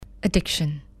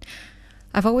Addiction.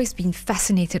 I've always been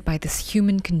fascinated by this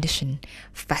human condition.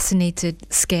 Fascinated,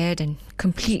 scared, and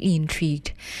completely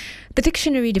intrigued. The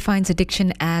dictionary defines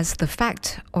addiction as the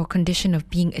fact or condition of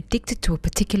being addicted to a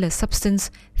particular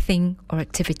substance, thing, or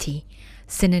activity.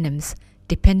 Synonyms: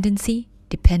 dependency,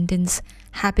 dependence,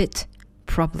 habit,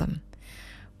 problem.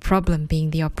 Problem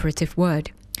being the operative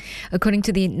word. According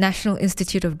to the National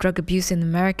Institute of Drug Abuse in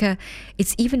America,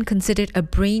 it's even considered a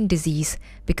brain disease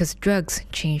because drugs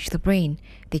change the brain.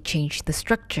 They change the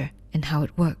structure and how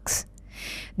it works.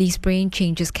 These brain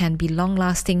changes can be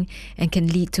long-lasting and can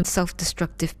lead to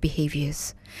self-destructive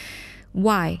behaviors.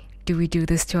 Why do we do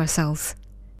this to ourselves?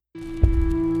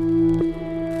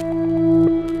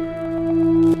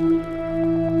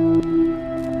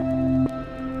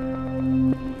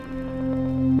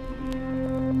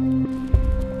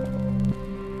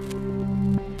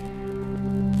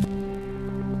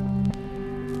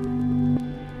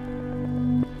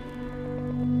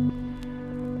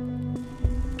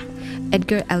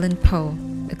 Edgar Allan Poe,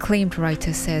 acclaimed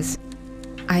writer, says,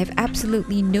 "I have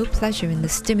absolutely no pleasure in the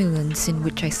stimulants in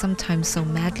which I sometimes so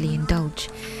madly indulge.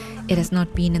 It has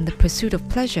not been in the pursuit of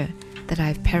pleasure that I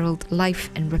have perilled life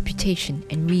and reputation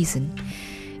and reason.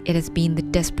 It has been the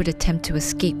desperate attempt to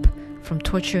escape from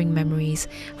torturing memories,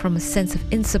 from a sense of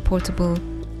insupportable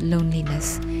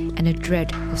loneliness, and a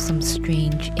dread of some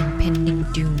strange impending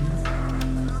doom."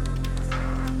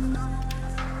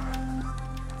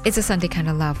 It's a Sunday Kind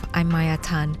of Love. I'm Maya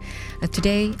Tan.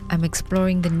 Today, I'm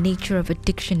exploring the nature of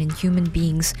addiction in human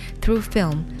beings through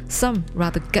film, some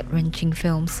rather gut-wrenching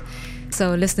films.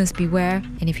 So listeners beware,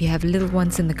 and if you have little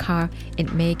ones in the car,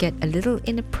 it may get a little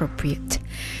inappropriate.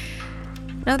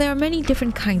 Now, there are many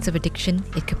different kinds of addiction.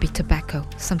 It could be tobacco,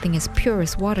 something as pure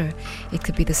as water. It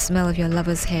could be the smell of your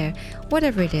lover's hair.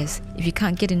 Whatever it is, if you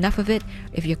can't get enough of it,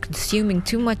 if you're consuming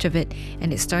too much of it,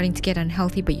 and it's starting to get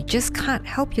unhealthy, but you just can't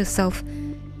help yourself,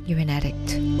 you're an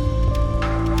addict.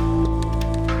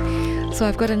 So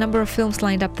I've got a number of films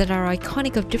lined up that are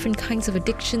iconic of different kinds of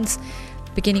addictions,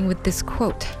 beginning with this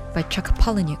quote by Chuck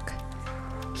Palahniuk.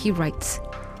 He writes,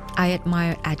 "I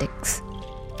admire addicts.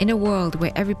 In a world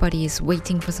where everybody is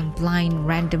waiting for some blind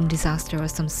random disaster or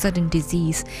some sudden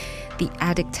disease, the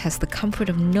addict has the comfort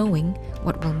of knowing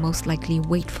what will most likely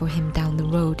wait for him down the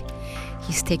road.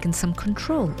 He's taken some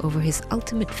control over his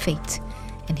ultimate fate,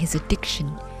 and his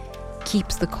addiction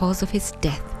keeps the cause of his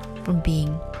death from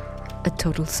being a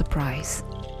total surprise."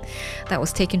 That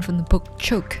was taken from the book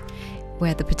Choke,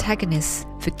 where the protagonist,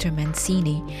 Victor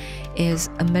Mancini, is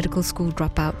a medical school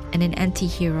dropout and an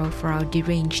anti-hero for our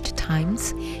deranged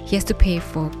times. He has to pay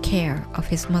for care of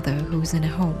his mother who's in a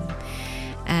home.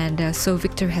 And so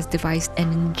Victor has devised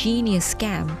an ingenious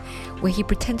scam where he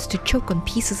pretends to choke on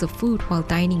pieces of food while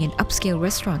dining in upscale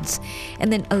restaurants,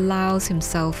 and then allows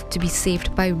himself to be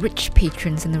saved by rich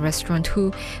patrons in the restaurant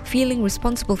who, feeling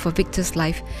responsible for Victor's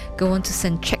life, go on to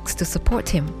send checks to support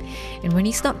him. And when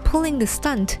he's not pulling the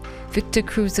stunt, Victor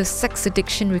cruises sex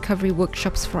addiction recovery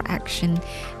workshops for action,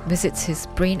 visits his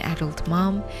brain-addled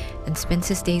mom, and spends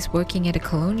his days working at a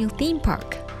colonial theme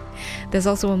park. There's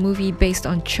also a movie based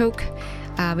on Choke.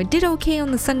 It did okay on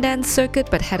the Sundance circuit,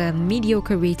 but had a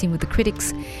mediocre rating with the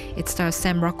critics. It stars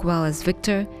Sam Rockwell as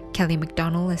Victor, Kelly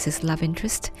MacDonald as his love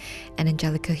interest, and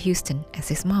Angelica Houston as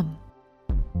his mom.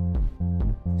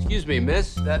 Excuse me,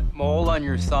 miss, that mole on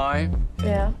your thigh?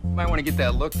 Yeah. You might want to get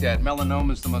that looked at.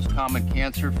 Melanoma is the most common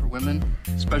cancer for women,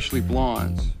 especially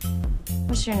blondes.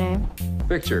 What's your name?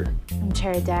 Victor. I'm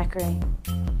Cherry Daiquiri.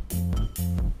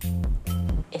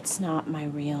 It's not my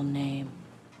real name.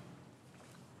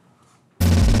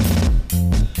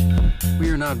 We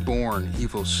are not born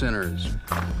evil sinners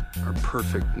or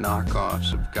perfect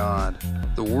knockoffs of God.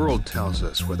 The world tells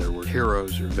us whether we're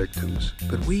heroes or victims,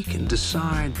 but we can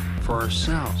decide for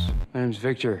ourselves. My name's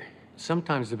Victor.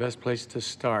 Sometimes the best place to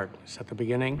start is at the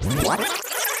beginning. What?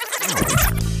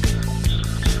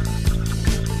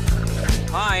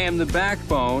 I am the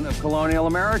backbone of colonial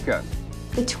America.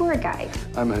 The tour guide.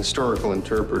 I'm a historical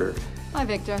interpreter. Hi,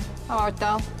 Victor. How art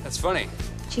thou? That's funny.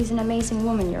 She's an amazing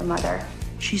woman, your mother.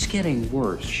 She's getting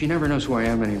worse. She never knows who I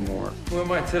am anymore. Who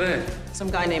am I today?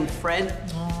 Some guy named Fred.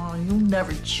 Oh, you'll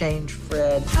never change,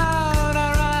 Fred.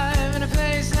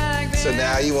 So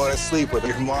now you want to sleep with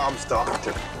your mom's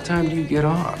doctor. What time do you get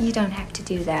off? You don't have to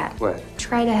do that. What?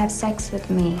 Try to have sex with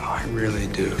me. Oh, I really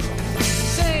do.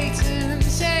 Satan,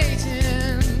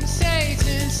 Satan,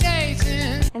 Satan,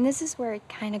 Satan. And this is where it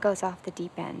kind of goes off the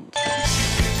deep end.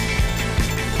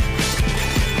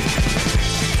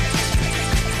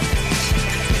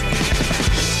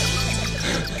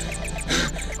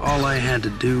 All I had to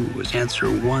do was answer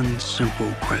one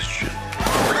simple question.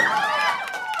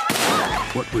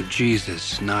 What would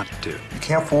Jesus not do? You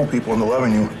can't fool people into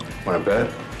loving you. Want to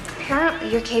bet? Apparently,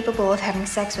 you're capable of having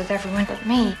sex with everyone but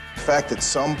me. The fact that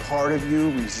some part of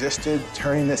you resisted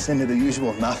turning this into the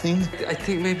usual nothing, I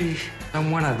think maybe I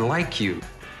want to like you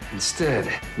instead.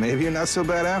 maybe you're not so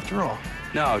bad after all.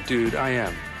 No, dude, I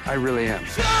am. I really am.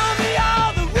 Show me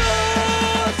all the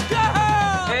rules,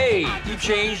 girl. Hey, you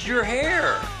changed your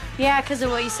hair. Yeah, because of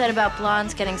what you said about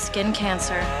blondes getting skin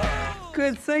cancer.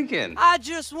 Good thinking. I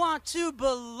just want to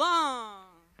belong.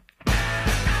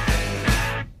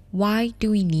 Why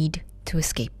do we need to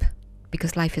escape?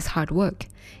 Because life is hard work,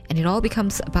 and it all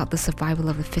becomes about the survival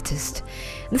of the fittest.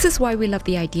 This is why we love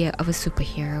the idea of a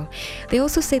superhero. They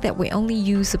also say that we only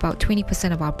use about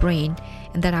 20% of our brain,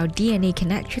 and that our DNA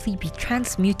can actually be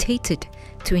transmutated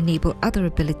to enable other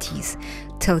abilities,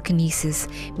 telekinesis,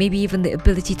 maybe even the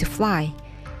ability to fly.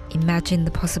 Imagine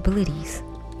the possibilities.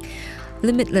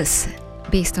 Limitless,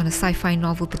 based on a sci-fi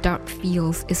novel The Dark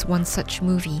Fields, is one such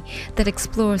movie that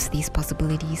explores these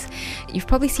possibilities. You've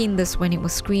probably seen this when it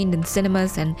was screened in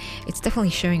cinemas, and it's definitely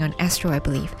showing on Astro, I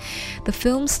believe. The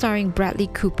film starring Bradley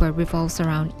Cooper revolves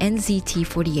around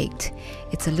NZT48.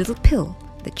 It's a little pill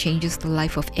that changes the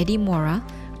life of Eddie Mora,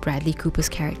 Bradley Cooper's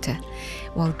character.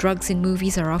 While drugs in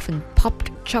movies are often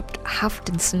popped, chopped, huffed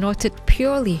and snorted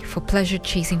purely for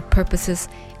pleasure-chasing purposes,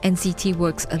 NZT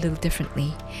works a little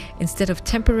differently. Instead of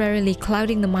temporarily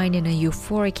clouding the mind in a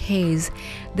euphoric haze,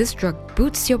 this drug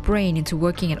boots your brain into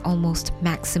working at almost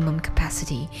maximum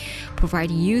capacity,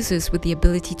 providing users with the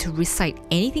ability to recite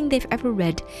anything they've ever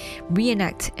read,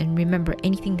 reenact and remember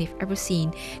anything they've ever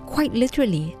seen, quite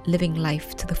literally living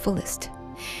life to the fullest.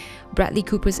 Bradley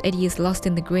Cooper's Eddie is lost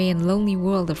in the grey and lonely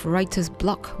world of writer's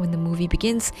block when the movie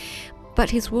begins, but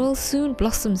his world soon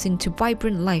blossoms into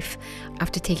vibrant life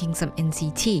after taking some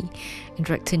NZT, and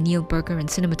director Neil Berger and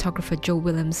cinematographer Joe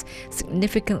Willems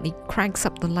significantly cranks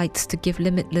up the lights to give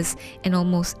limitless and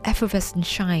almost effervescent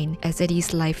shine as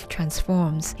Eddie's life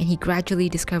transforms, and he gradually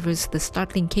discovers the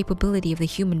startling capability of the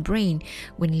human brain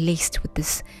when laced with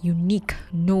this unique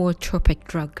nootropic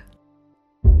drug.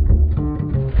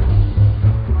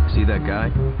 See that guy?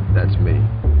 That's me.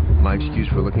 My excuse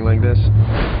for looking like this?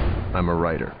 I'm a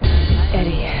writer.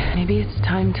 Eddie, maybe it's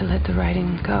time to let the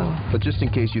writing go. But just in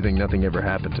case you think nothing ever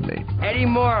happened to me. Eddie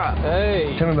Mora!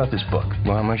 Hey! Tell me about this book.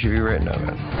 Well, how much have you written of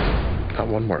it? Not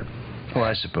one word. Well,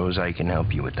 I suppose I can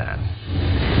help you with that.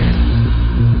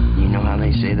 You know how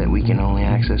they say that we can only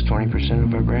access 20%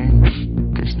 of our brain?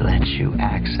 This lets you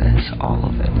access all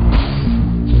of it.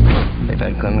 They've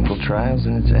had clinical trials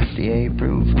and it's FDA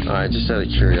approved. All right, just out of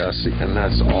curiosity, and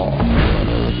that's all.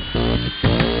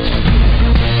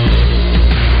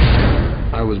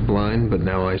 I was blind, but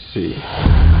now I see.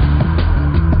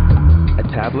 A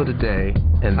tablet a day,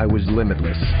 and I was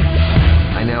limitless.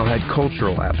 I now had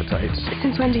cultural appetites.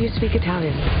 Since when do you speak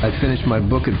Italian? I finished my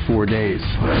book in 4 days.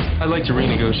 I'd like to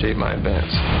renegotiate my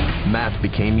advance. Math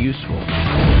became useful.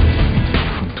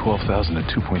 From 12,000 to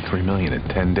 2.3 million in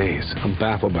 10 days. I'm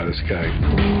baffled by this guy.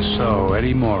 So,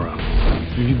 Eddie Mora,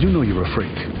 you do know you're a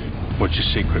freak. What's your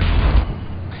secret?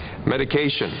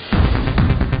 Medication.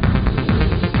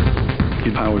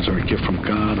 Your powers are a gift from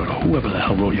God or whoever the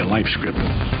hell wrote your life script.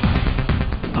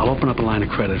 I'll open up a line of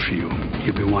credit for you.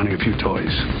 You'll be wanting a few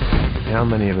toys. How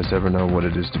many of us ever know what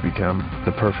it is to become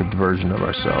the perfect version of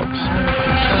ourselves?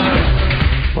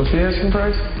 What's the asking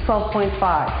price? 12.5.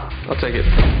 I'll take it.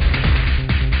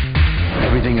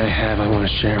 Everything I have, I want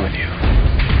to share with you.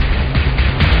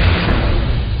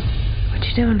 What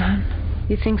you doing, hon?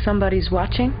 You think somebody's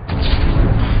watching?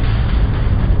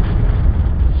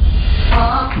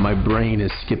 My brain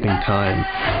is skipping time.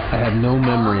 I have no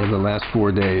memory of the last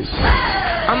 4 days.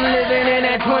 I'm living in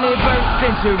that 21st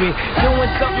century, doing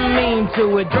something mean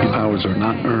to it. Your powers are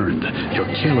not earned. You're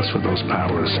careless with those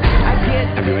powers.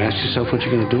 Have you asked yourself what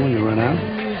you're going to do when you run out?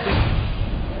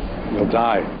 You'll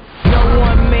die. No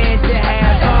one man to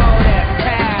have all that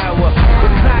power. The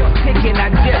clock's ticking, I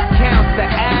just count the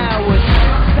hours.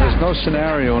 There's no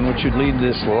scenario in which you'd lead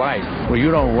this life where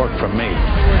you don't work for me.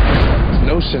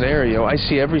 No scenario. I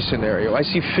see every scenario. I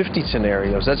see 50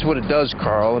 scenarios. That's what it does,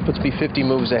 Carl. It puts me 50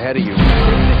 moves ahead of you.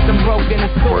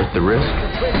 Worth the risk?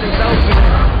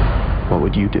 What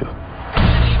would you do?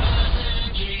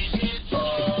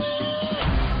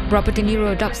 Robert De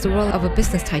Niro adopts the role of a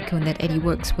business tycoon that Eddie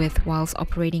works with whilst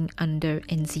operating under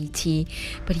NZT,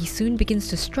 but he soon begins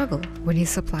to struggle when his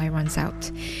supply runs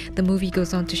out. The movie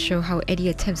goes on to show how Eddie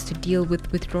attempts to deal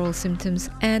with withdrawal symptoms,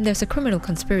 and there's a criminal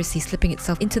conspiracy slipping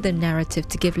itself into the narrative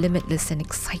to give Limitless an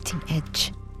exciting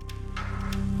edge.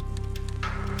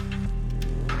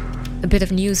 A bit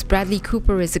of news, Bradley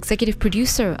Cooper is executive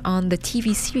producer on the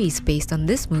TV series based on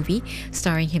this movie,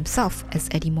 starring himself as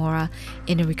Eddie Mora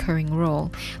in a recurring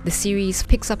role. The series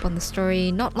picks up on the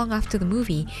story not long after the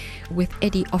movie, with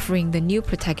Eddie offering the new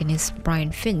protagonist,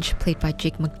 Brian Finch, played by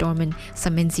Jake McDormand,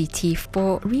 some NZT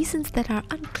for reasons that are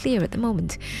unclear at the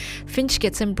moment. Finch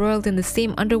gets embroiled in the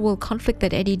same underworld conflict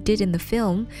that Eddie did in the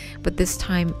film, but this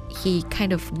time he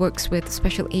kind of works with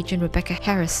Special Agent Rebecca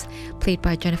Harris, played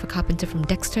by Jennifer Carpenter from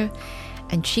Dexter,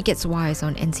 and she gets wise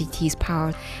on NCT's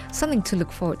power. Something to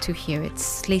look forward to here. It's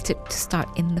slated to start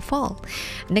in the fall.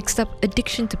 Next up,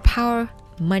 Addiction to Power,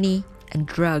 Money and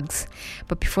Drugs.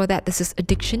 But before that, this is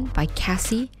Addiction by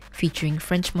Cassie featuring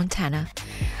French Montana.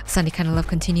 Sunday Kinda Love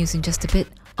continues in just a bit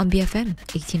on BFM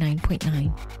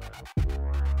 89.9.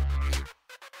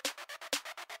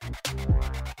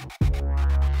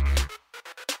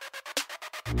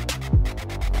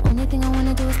 Only thing I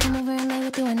wanna do is come over and lay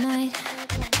with you at night.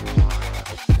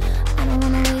 I don't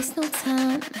wanna waste no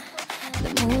time.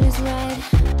 The mood is right.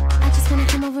 I just wanna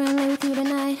come over and lay with you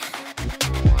tonight.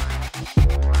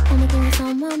 Only thing that's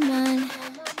on my mind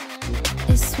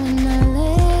is when I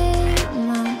lay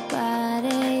my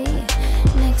body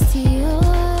next to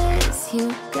yours.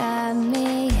 You got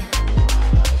me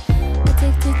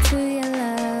addicted to your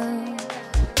love.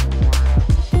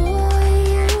 Boy,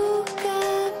 you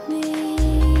got me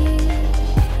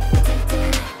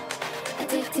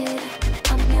addicted.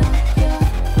 I'm your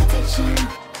addiction.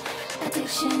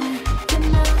 You're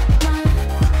my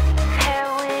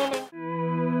heroin.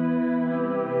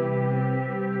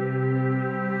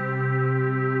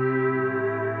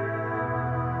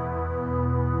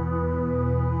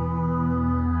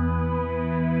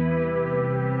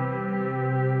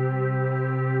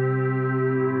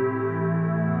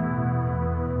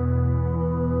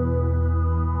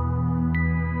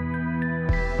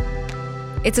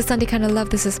 It's a Sunday Kinda Love.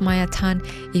 This is Maya Tan.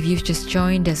 If you've just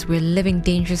joined us, we're living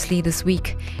dangerously this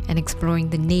week and exploring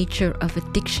the nature of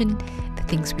addiction, the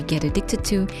things we get addicted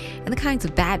to, and the kinds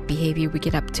of bad behavior we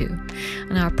get up to.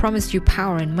 And I promised you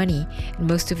power and money, and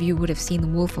most of you would have seen The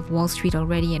Wolf of Wall Street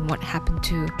already and what happened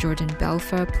to Jordan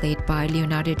Belfort, played by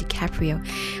Leonardo DiCaprio.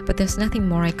 But there's nothing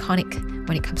more iconic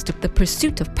when it comes to the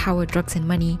pursuit of power, drugs, and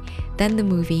money than the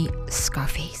movie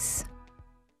Scarface.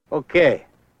 Okay,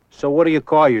 so what do you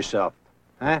call yourself?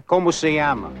 ¿Cómo se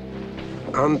llama?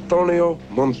 Antonio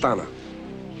Montana.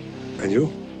 And you?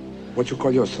 What you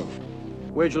call yourself?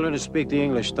 Where'd you learn to speak the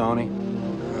English, Tony?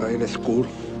 In a school.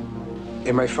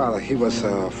 And my father, he was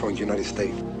from the United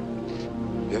States.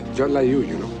 Yeah, just like you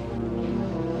know.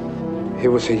 He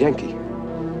was a Yankee.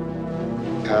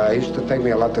 He used to take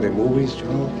me a lot to the movies, you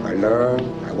know. I learned.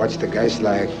 I watched the guys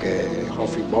like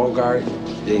Humphrey Bogart,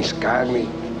 James Cagney.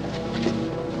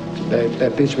 They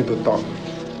teach me to talk.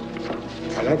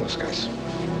 I like those guys.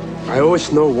 I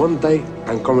always know one day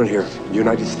I'm coming here,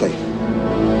 United States.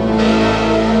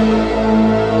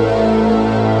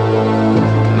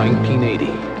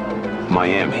 1980,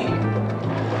 Miami.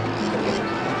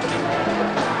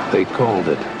 They called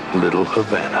it Little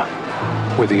Havana,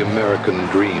 where the American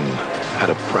dream had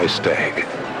a price tag,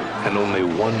 and only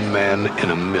one man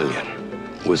in a million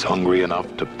was hungry enough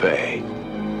to pay.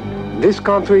 This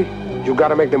country, you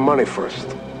gotta make the money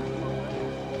first.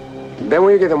 Then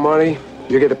when you get the money,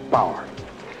 you get the power.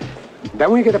 Then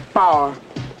when you get the power,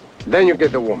 then you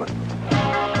get the woman.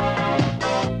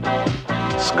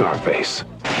 Scarface.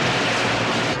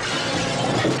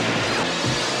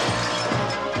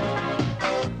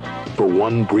 For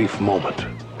one brief moment,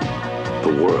 the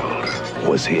world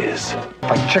was his.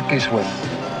 A chick he's with.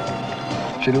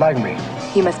 She liked me.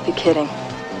 You must be kidding.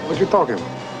 What you talking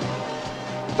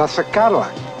about? That's a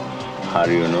Cadillac. How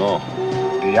do you know?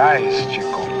 The eyes, Chico.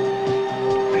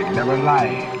 They never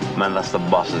lie. Man, that's the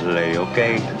boss's lady,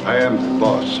 okay? I am the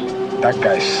boss. That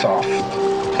guy's soft.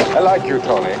 I like you,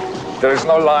 Tony. There is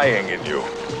no lying in you.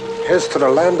 Here's to the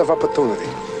land of opportunity.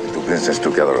 We do business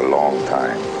together a long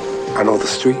time. I know the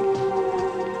street,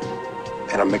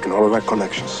 and I'm making all the right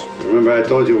connections. Remember I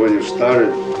told you when you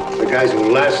started, the guys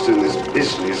who last in this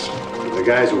business are the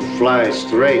guys who fly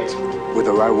straight. With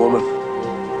the right woman,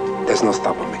 there's no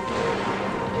stopping me.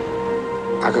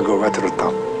 I could go right to the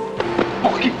top.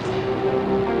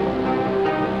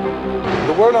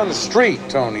 The word on the street,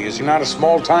 Tony, is you're not a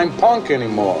small-time punk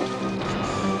anymore.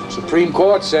 Supreme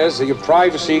Court says that your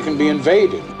privacy can be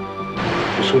invaded.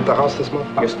 You shoot the house this month?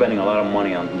 You're spending a lot of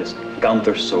money on this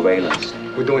counter-surveillance.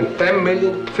 We're doing 10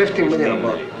 million, 15 million a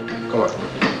month. Come on.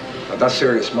 Now, that's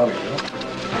serious money, you know?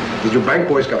 Your bank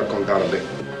boys gotta come down a bit.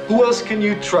 Who else can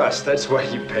you trust? That's why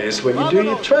you pay us what you do.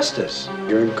 You trust us.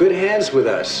 You're in good hands with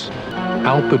us.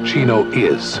 Al Pacino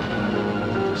is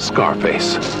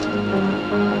Scarface.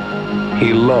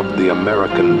 He loved the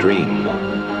American dream.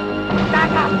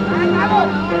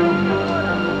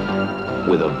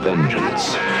 With a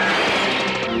vengeance.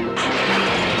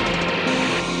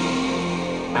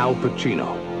 Al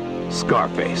Pacino,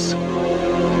 Scarface.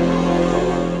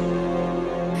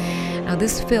 Now,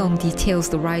 this film details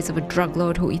the rise of a drug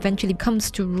lord who eventually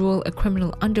comes to rule a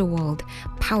criminal underworld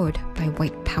powered by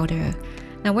white powder.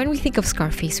 Now, when we think of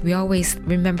Scarface, we always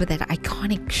remember that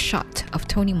iconic shot of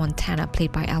Tony Montana,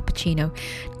 played by Al Pacino,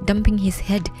 dumping his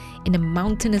head in a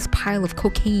mountainous pile of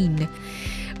cocaine.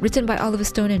 Written by Oliver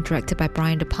Stone and directed by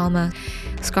Brian De Palma,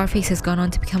 Scarface has gone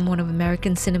on to become one of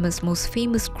American cinema's most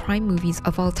famous crime movies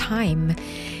of all time,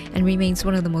 and remains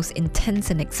one of the most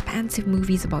intense and expansive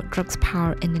movies about drugs,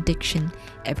 power, and addiction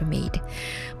ever made.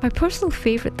 My personal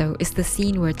favorite, though, is the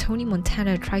scene where Tony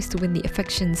Montana tries to win the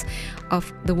affections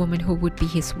of the woman who would be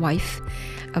his wife,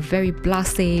 a very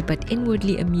blasé but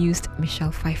inwardly amused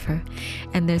Michelle Pfeiffer.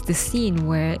 And there's this scene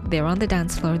where they're on the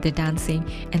dance floor, they're dancing,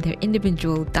 and their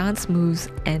individual dance moves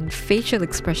and facial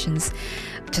expressions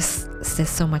just says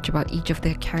so much about each of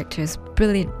their characters.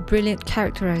 Brilliant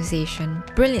characterization,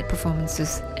 brilliant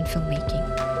performances, and filmmaking.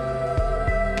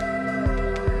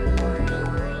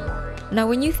 Now,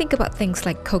 when you think about things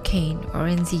like cocaine or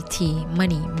NZT,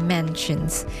 money,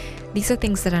 mansions, these are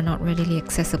things that are not readily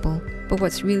accessible. But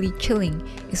what's really chilling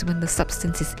is when the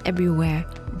substance is everywhere,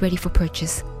 ready for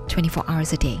purchase 24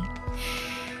 hours a day.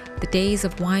 The Days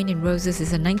of Wine and Roses is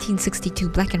a 1962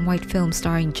 black and white film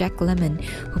starring Jack Lemmon,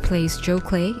 who plays Joe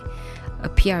Clay, a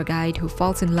PR guide who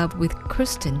falls in love with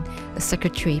Kirsten, a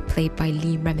secretary played by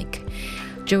Lee Remick.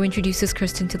 Joe introduces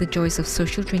Kirsten to the joys of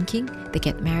social drinking. They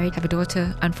get married, have a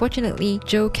daughter. Unfortunately,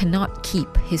 Joe cannot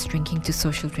keep his drinking to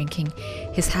social drinking.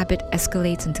 His habit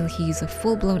escalates until he is a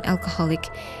full-blown alcoholic.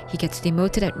 He gets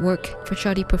demoted at work for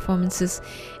shoddy performances.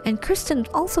 And Kirsten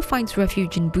also finds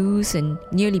refuge in booze and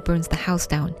nearly burns the house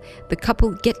down. The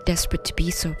couple get desperate to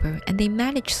be sober, and they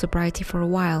manage sobriety for a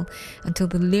while until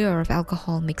the lure of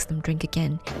alcohol makes them drink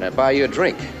again. Can I buy you a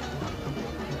drink?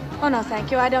 Oh, no,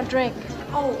 thank you. I don't drink.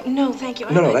 Oh, no, thank you.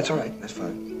 No, that's all right. That's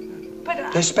fine.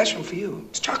 But they're special for you.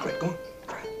 It's chocolate. Go on.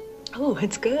 Try it. Oh,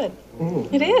 it's good.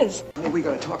 It is. We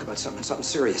gotta talk about something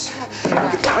serious.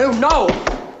 Oh, no!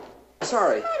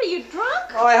 Sorry. What, are you drunk?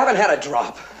 Oh, I haven't had a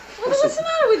drop. Well, what's the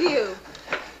matter with you?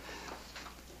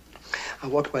 I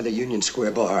walked by the Union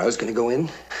Square bar. I was gonna go in,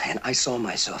 and I saw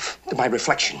myself, my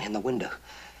reflection in the window.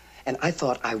 And I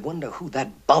thought, I wonder who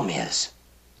that bum is.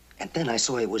 And then I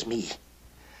saw it was me.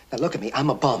 Now look at me, I'm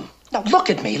a bum. Now look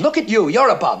at me, look at you, you're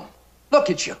a bum. Look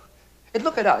at you. And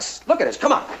look at us,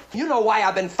 come on. You know why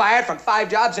I've been fired from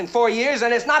 5 jobs in 4 years,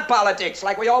 and it's not politics.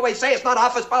 Like we always say, it's not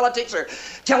office politics or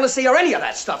jealousy or any of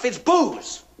that stuff. It's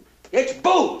booze. It's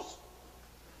booze.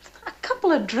 A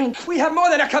couple of drinks. We have more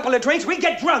than a couple of drinks, we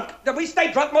get drunk. We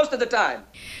stay drunk most of the time.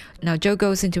 Now, Joe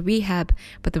goes into rehab,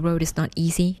 but the road is not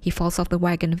easy. He falls off the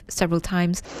wagon several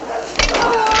times.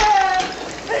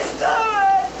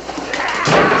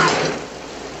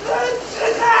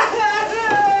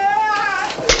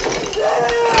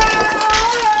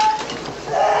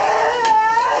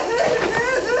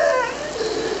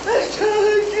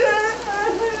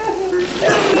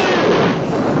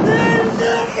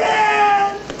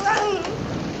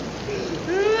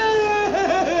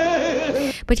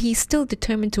 But he's still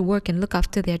determined to work and look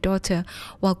after their daughter,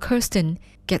 while Kirsten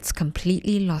gets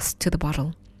completely lost to the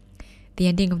bottle. The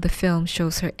ending of the film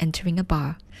shows her entering a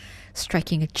bar,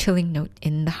 striking a chilling note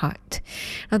in the heart.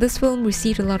 Now, this film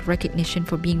received a lot of recognition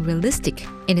for being realistic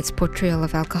in its portrayal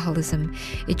of alcoholism.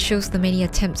 It shows the many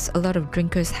attempts a lot of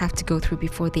drinkers have to go through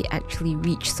before they actually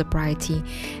reach sobriety,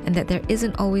 and that there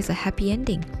isn't always a happy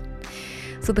ending.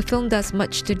 So the film does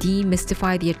much to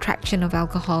demystify the attraction of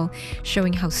alcohol,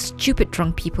 showing how stupid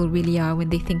drunk people really are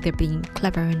when they think they're being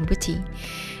clever and witty.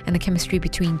 And the chemistry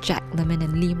between Jack Lemmon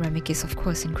and Lee Remick is of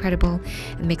course incredible,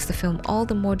 and makes the film all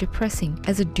the more depressing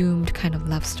as a doomed kind of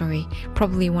love story.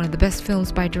 Probably one of the best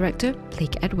films by director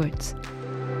Blake Edwards.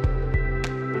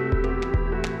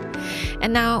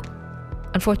 And now,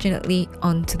 unfortunately,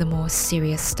 on to the more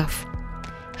serious stuff.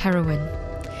 Heroin.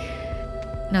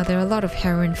 Now, there are a lot of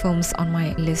heroin films on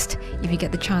my list. If you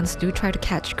get the chance, do try to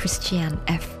catch Christiane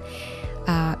F.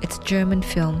 It's a German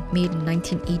film made in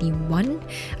 1981.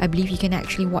 I believe you can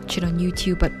actually watch it on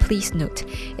YouTube, but please note,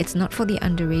 it's not for the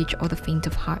underage or the faint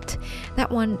of heart.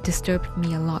 That one disturbed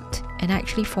me a lot and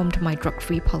actually formed my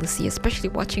drug-free policy, especially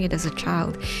watching it as a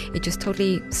child. It just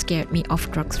totally scared me off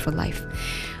drugs for life.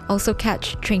 Also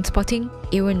catch Trainspotting,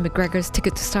 Ewan McGregor's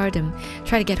Ticket to Stardom.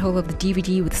 Try to get hold of the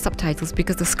DVD with subtitles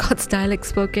because the Scots dialect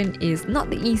spoken is not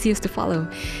the easiest to follow.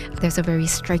 There's a very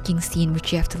striking scene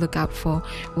which you have to look out for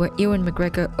where Ewan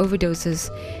McGregor overdoses,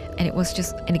 and it was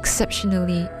just an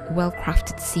exceptionally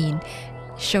well-crafted scene,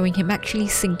 showing him actually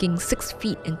sinking 6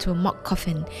 feet into a mock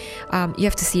coffin. You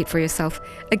have to see it for yourself.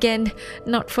 Again,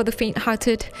 not for the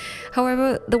faint-hearted.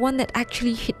 However, the one that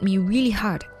actually hit me really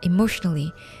hard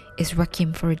emotionally is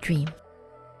Requiem for a Dream.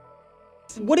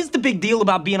 What is the big deal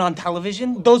about being on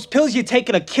television? Those pills you take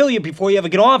are gonna kill you before you ever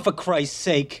get on, for Christ's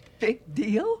sake. Big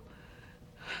deal?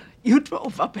 You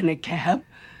drove up in a cab.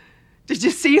 Did you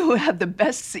see who had the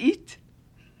best seat?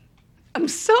 I'm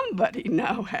somebody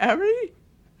now, Harry.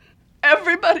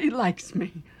 Everybody likes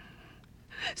me.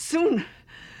 Soon,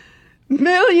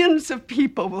 millions of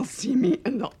people will see me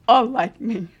and they'll all like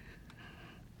me.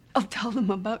 I'll tell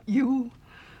them about you,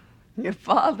 your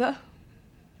father,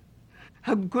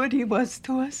 how good he was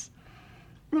to us.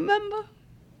 Remember?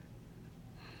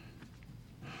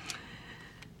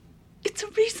 It's a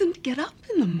reason to get up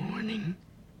in the morning.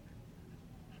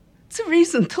 It's a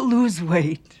reason to lose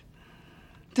weight,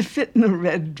 to fit in a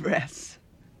red dress.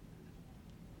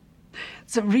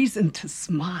 It's a reason to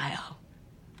smile.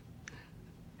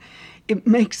 It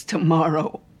makes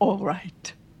tomorrow all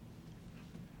right.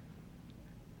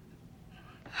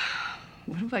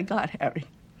 What have I got, Harry?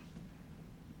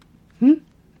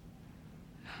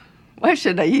 Why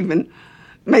should I even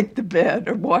make the bed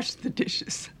or wash the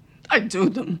dishes? I do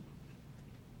them.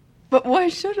 But why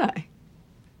should I?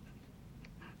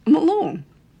 I'm alone.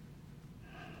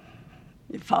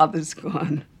 Your father's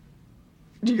gone.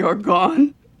 You're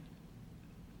gone.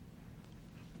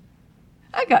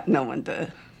 I got no one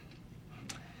to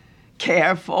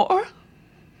care for.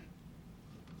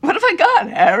 What have I got,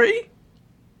 Harry?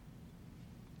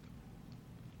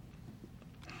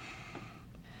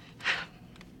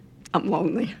 I'm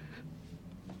lonely.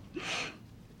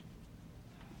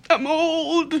 I'm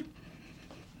old. You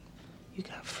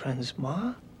got friends,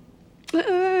 Ma?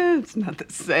 It's not the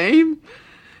same.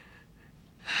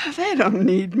 They don't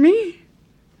need me.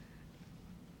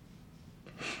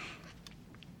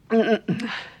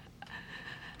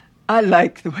 I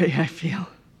like the way I feel.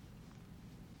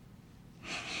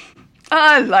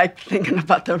 I like thinking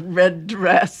about the red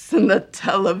dress and the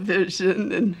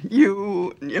television and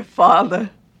you and your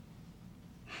father.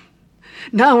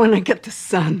 Now when I get the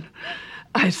sun,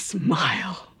 I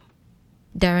smile.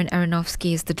 Darren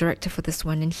Aronofsky is the director for this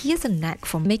one, and he has a knack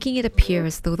for making it appear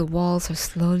as though the walls are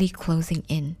slowly closing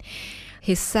in.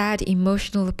 His sad,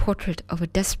 emotional portrait of a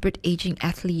desperate aging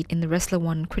athlete in The Wrestler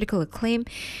won critical acclaim,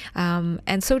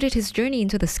 and so did his journey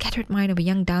into the scattered mind of a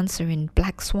young dancer in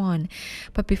Black Swan.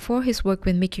 But before his work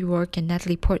with Mickey Rourke and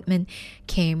Natalie Portman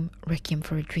came Requiem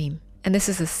for a Dream. And this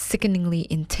is a sickeningly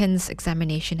intense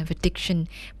examination of addiction,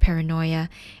 paranoia,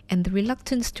 and the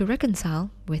reluctance to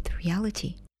reconcile with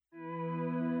reality.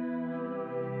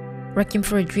 Requiem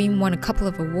for a Dream won a couple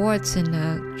of awards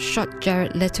and shot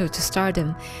Jared Leto to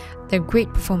stardom. They're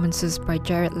great performances by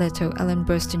Jared Leto, Ellen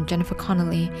Burstyn, Jennifer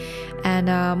Connelly, and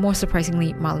more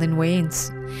surprisingly, Marlon Wayans.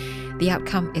 The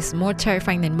outcome is more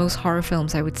terrifying than most horror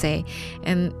films, I would say,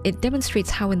 and it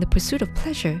demonstrates how in the pursuit of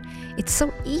pleasure, it's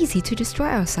so easy to destroy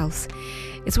ourselves.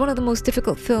 It's one of the most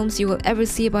difficult films you will ever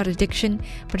see about addiction,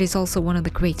 but it's also one of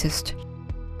the greatest.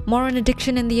 More on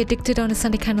addiction and the addicted on A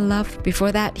Sunday Kind of Love.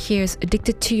 Before that, here's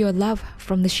Addicted to Your Love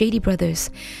from the Shady Brothers.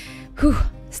 Whew,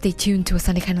 stay tuned to A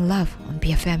Sunday Kind of Love on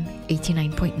BFM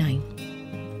 89.9.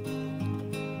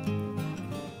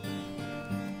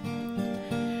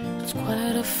 It's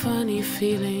quite a funny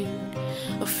feeling,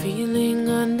 a feeling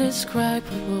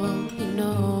undescribable, you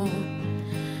know.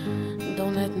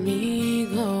 Don't let me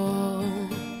go.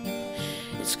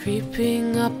 It's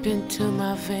creeping up into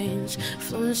my veins,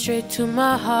 flowing straight to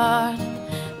my heart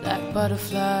like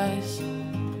butterflies.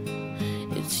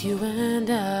 It's you and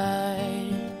I.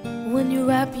 When you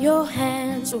wrap your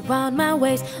hands around my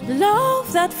waist,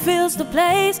 love that fills the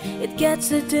place, it gets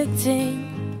addicting.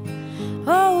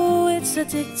 Oh, it's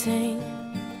addicting.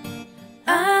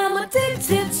 I'm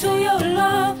addicted to your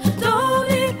love. Don't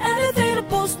need anything to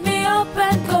boost me up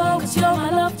and go, 'cause you're my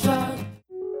love drug.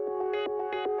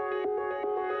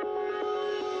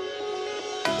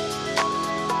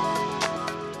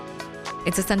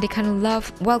 It's A Sunday Kind of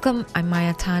Love. Welcome, I'm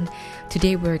Maya Tan.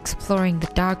 Today we're exploring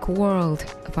the dark world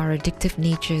of our addictive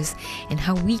natures and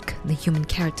how weak the human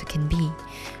character can be.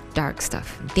 Dark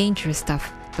stuff, dangerous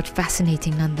stuff, but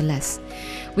fascinating nonetheless.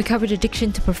 We covered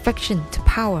addiction to perfection, to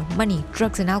power, money,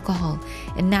 drugs and alcohol,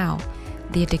 and now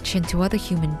the addiction to other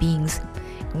human beings,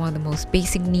 and one of the most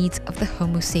basic needs of the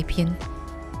Homo sapien,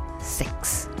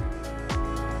 sex.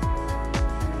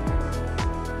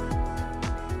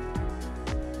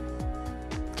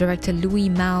 Director Louis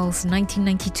Malle's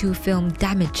 1992 film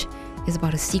Damage is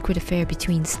about a secret affair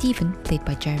between Stephen, played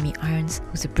by Jeremy Irons,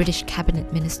 who's a British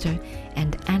cabinet minister,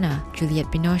 and Anna,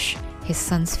 Juliette Binoche, his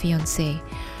son's fiancée.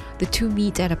 The two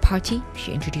meet at a party.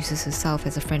 She introduces herself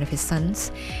as a friend of his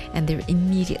son's, and they're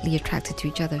immediately attracted to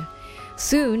each other.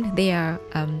 Soon, they are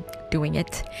doing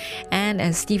it, and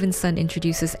as Stephen's son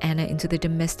introduces Anna into the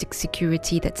domestic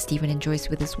security that Stephen enjoys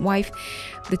with his wife,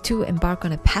 the two embark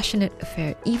on a passionate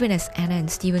affair even as Anna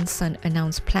and Stephen's son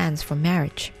announce plans for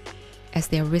marriage. As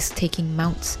their risk-taking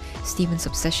mounts, Stephen's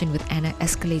obsession with Anna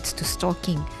escalates to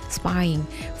stalking, spying,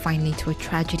 finally to a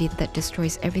tragedy that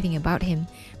destroys everything about him,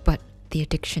 but the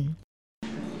addiction.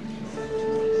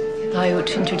 I ought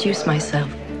to introduce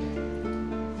myself.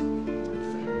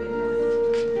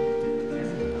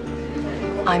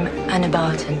 I'm Anna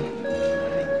Barton.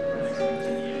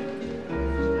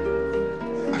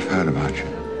 I've heard about you.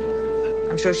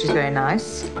 I'm sure she's very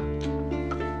nice.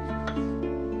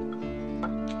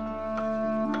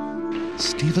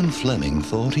 Stephen Fleming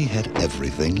thought he had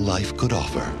everything life could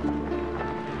offer.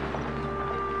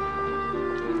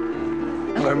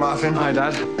 Hello, Martin. Hi,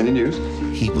 Dad. Any news?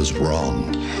 He was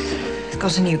wrong. He's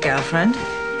got a new girlfriend.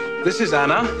 This is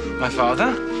Anna, my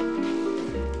father.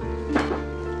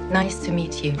 Nice to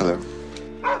meet you. Hello.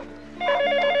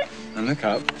 And look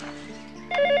up.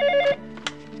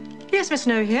 Yes, Miss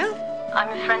Snow here. I'm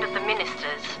a friend of the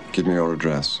minister's. Give me your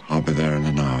address. I'll be there in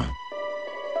an hour.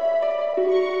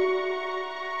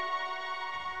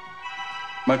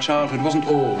 My childhood wasn't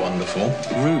all wonderful.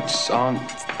 Roots aren't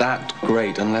that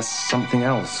great unless something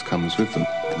else comes with them.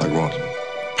 Like what?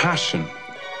 Passion.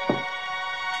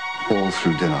 All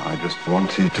through dinner, I just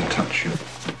wanted to touch you.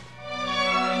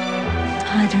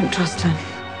 I don't trust her.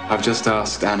 I've just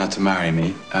asked Anna to marry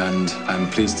me, and I'm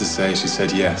pleased to say she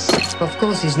said yes. Of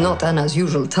course, he's not Anna's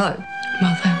usual type.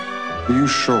 Mother. Are you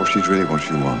sure she's really what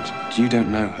you want? You don't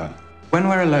know her. When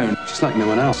we're alone, she's like no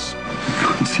one else.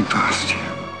 I can't see past you.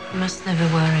 You must never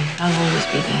worry. I'll always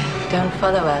be there. Don't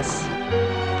follow us.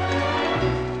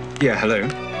 Yeah, hello.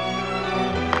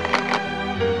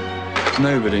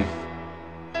 Nobody.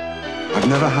 I've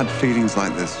never had feelings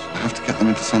like this. I have to get them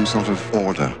into some sort of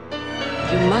order.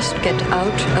 You must get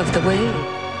out of the way.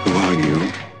 Who are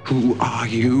you? Who are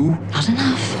you? Not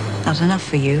enough. Not enough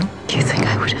for you. Do you think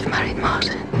I would have married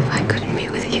Martin if I couldn't be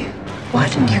with you? Why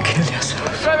didn't you kill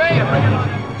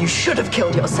yourself? You should have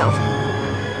killed yourself.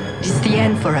 It's the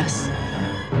end for us.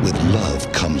 With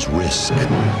love comes risk.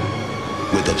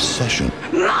 With obsession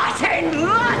Martin!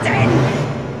 Martin!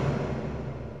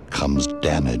 comes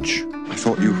damage. I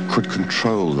thought you could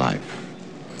control life.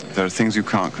 There are things you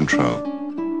can't control.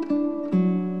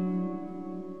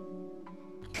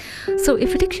 So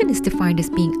if addiction is defined as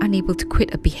being unable to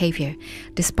quit a behavior,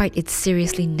 despite its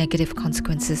seriously negative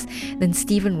consequences, then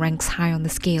Stephen ranks high on the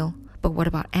scale. But what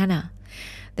about Anna?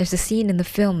 There's a scene in the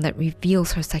film that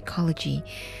reveals her psychology.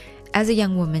 As a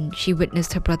young woman, she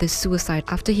witnessed her brother's suicide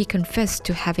after he confessed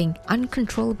to having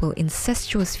uncontrollable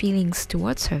incestuous feelings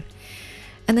towards her.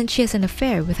 And then she has an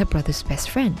affair with her brother's best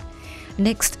friend.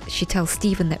 Next, she tells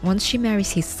Stephen that once she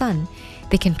marries his son,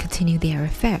 they can continue their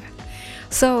affair.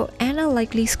 So Anna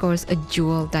likely scores a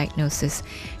dual diagnosis.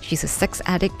 She's a sex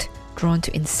addict, drawn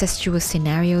to incestuous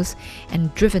scenarios,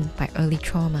 and driven by early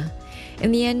trauma.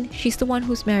 In the end, she's the one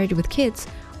who's married with kids,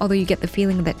 although you get the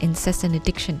feeling that incest and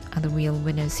addiction are the real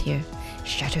winners here.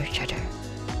 Shudder, shudder.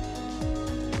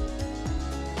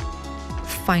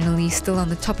 Finally, still on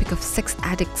the topic of sex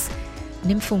addicts,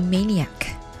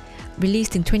 Nymphomaniac.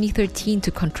 Released in 2013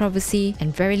 to controversy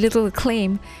and very little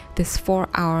acclaim, this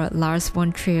 4-hour Lars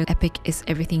von Trier epic is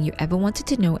everything you ever wanted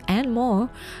to know and more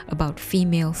about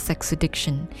female sex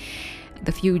addiction.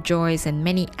 The few joys and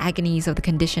many agonies of the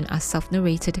condition are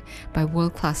self-narrated by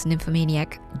world-class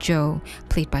nymphomaniac Jo,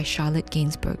 played by Charlotte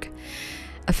Gainsbourg.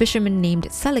 A fisherman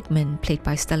named Seligman, played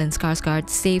by Stellan Skarsgård,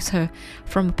 saves her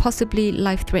from a possibly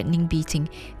life-threatening beating,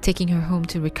 taking her home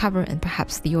to recover and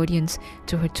perhaps the audience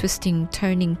to her twisting,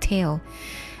 turning tale.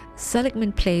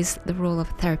 Seligman plays the role of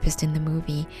a therapist in the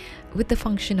movie, with the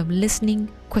function of listening,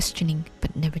 questioning,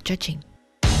 but never judging.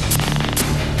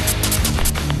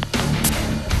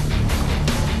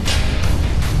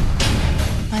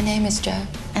 My name is Jo,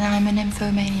 and I'm a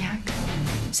nymphomaniac.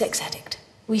 Sex addict.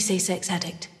 We say sex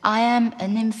addict. I am a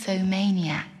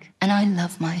nymphomaniac, and I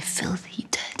love my filthy,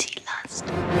 dirty lust.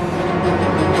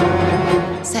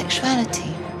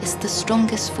 Sexuality is the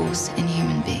strongest force in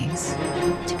human beings.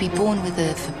 To be born with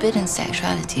a forbidden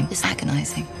sexuality is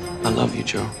agonizing. I love you,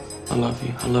 Jo. I love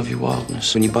you. I love your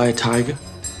wildness. When you buy a tiger,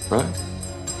 right,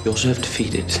 you also have to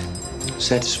feed it.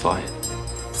 Satisfying.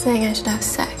 Saying I should have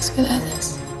sex with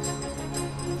others.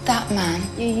 That man,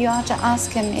 you are to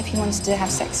ask him if he wanted to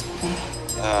have sex with me.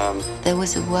 There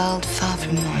was a world far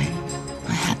from mine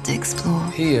I had to explore.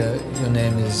 Here, your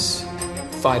name is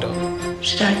Fido.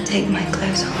 Should I take my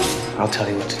clothes off? I'll tell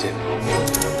you what to do.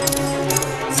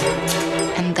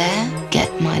 And there,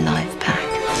 get my life back.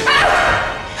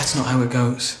 That's not how it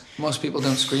goes. Most people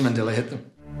don't scream until I hit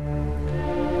them.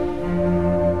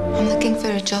 I'm looking for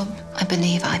a job. I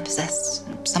believe I possess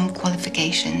some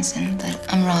qualifications and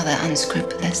that I'm rather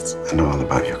unscrupulous. I know all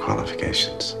about your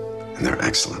qualifications, and they're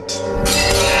excellent.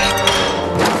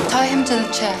 Tie him to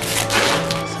the chair.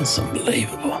 That's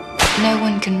unbelievable. No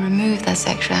one can remove their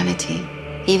sexuality,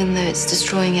 even though it's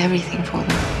destroying everything for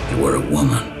them. You were a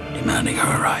woman demanding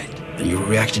her right, and you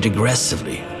reacted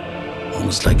aggressively,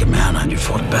 almost like a man, and you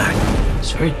fought back.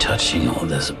 It's very touching, all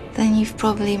this. Then you've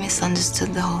probably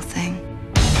misunderstood the whole thing.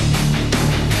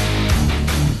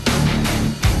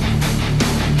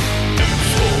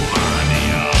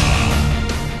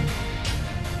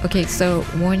 Okay, so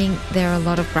warning, there are a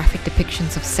lot of graphic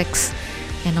depictions of sex,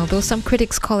 and although some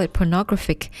critics call it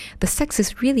pornographic, the sex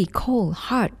is really cold,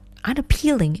 hard,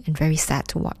 unappealing, and very sad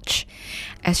to watch.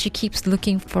 As she keeps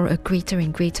looking for a greater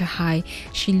and greater high,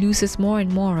 she loses more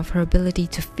and more of her ability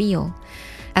to feel.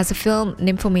 As a film,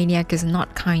 Nymphomaniac is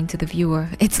not kind to the viewer.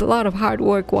 It's a lot of hard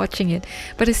work watching it.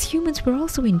 But as humans, we're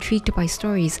also intrigued by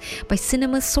stories, by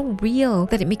cinema so real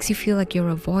that it makes you feel like you're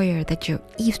a voyeur, that you're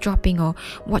eavesdropping or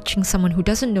watching someone who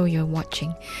doesn't know you're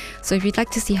watching. So if you'd like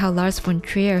to see how Lars von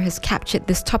Trier has captured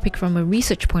this topic from a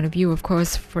research point of view, of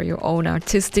course, for your own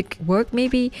artistic work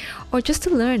maybe, or just to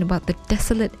learn about the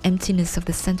desolate emptiness of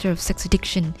the center of sex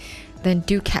addiction, then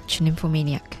do catch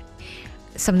Nymphomaniac.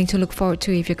 Something to look forward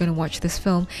to if you're going to watch this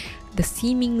film. The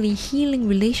seemingly healing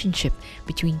relationship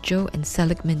between Joe and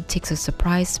Seligman takes a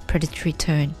surprise predatory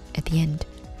turn at the end.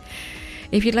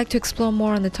 If you'd like to explore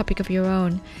more on the topic of your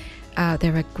own,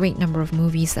 there are a great number of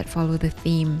movies that follow the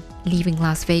theme. Leaving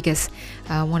Las Vegas,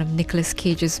 one of Nicolas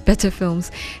Cage's better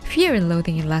films. Fear and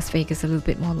Loathing in Las Vegas, a little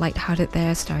bit more lighthearted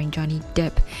there, starring Johnny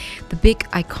Depp. The big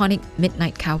iconic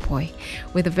Midnight Cowboy,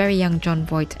 with a very young Jon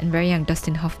Voight and very young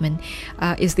Dustin Hoffman,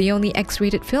 is the only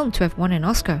X-rated film to have won an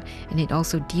Oscar, and it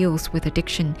also deals with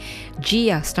addiction.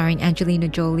 Gia, starring Angelina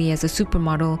Jolie as a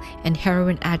supermodel and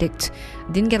heroin addict,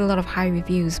 didn't get a lot of high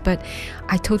reviews, but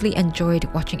I totally enjoyed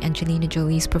watching Angelina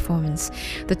Jolie's performance.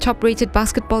 The top-rated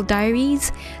Basketball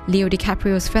Diaries, Leo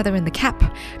DiCaprio's Feather in the Cap,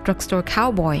 Drugstore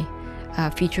Cowboy,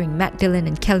 featuring Matt Dillon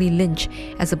and Kelly Lynch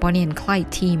as a Bonnie and Clyde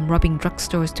team robbing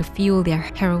drugstores to fuel their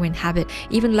heroin habit.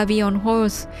 Even La Vie en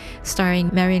Rose, starring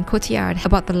Marion Cotillard,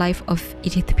 about the life of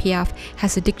Edith Piaf,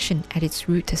 has addiction at its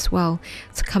root as well,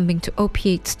 succumbing to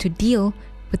opiates to deal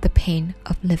with the pain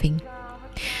of living.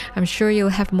 I'm sure you'll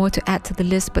have more to add to the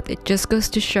list, but it just goes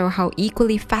to show how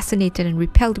equally fascinated and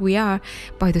repelled we are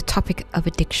by the topic of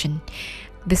addiction.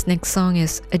 This next song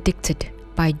is Addicted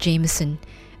by Jameson.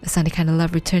 A Sunday Kind of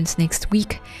Love returns next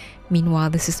week.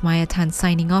 Meanwhile, this is Maya Tan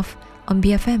signing off on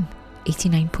BFM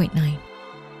 89.9.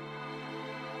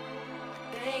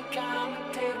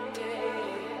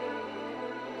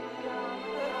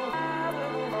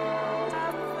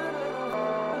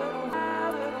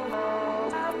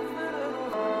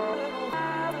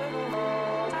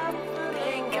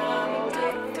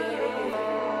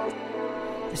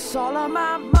 It's all on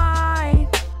my mind,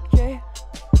 yeah.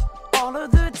 All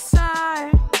of the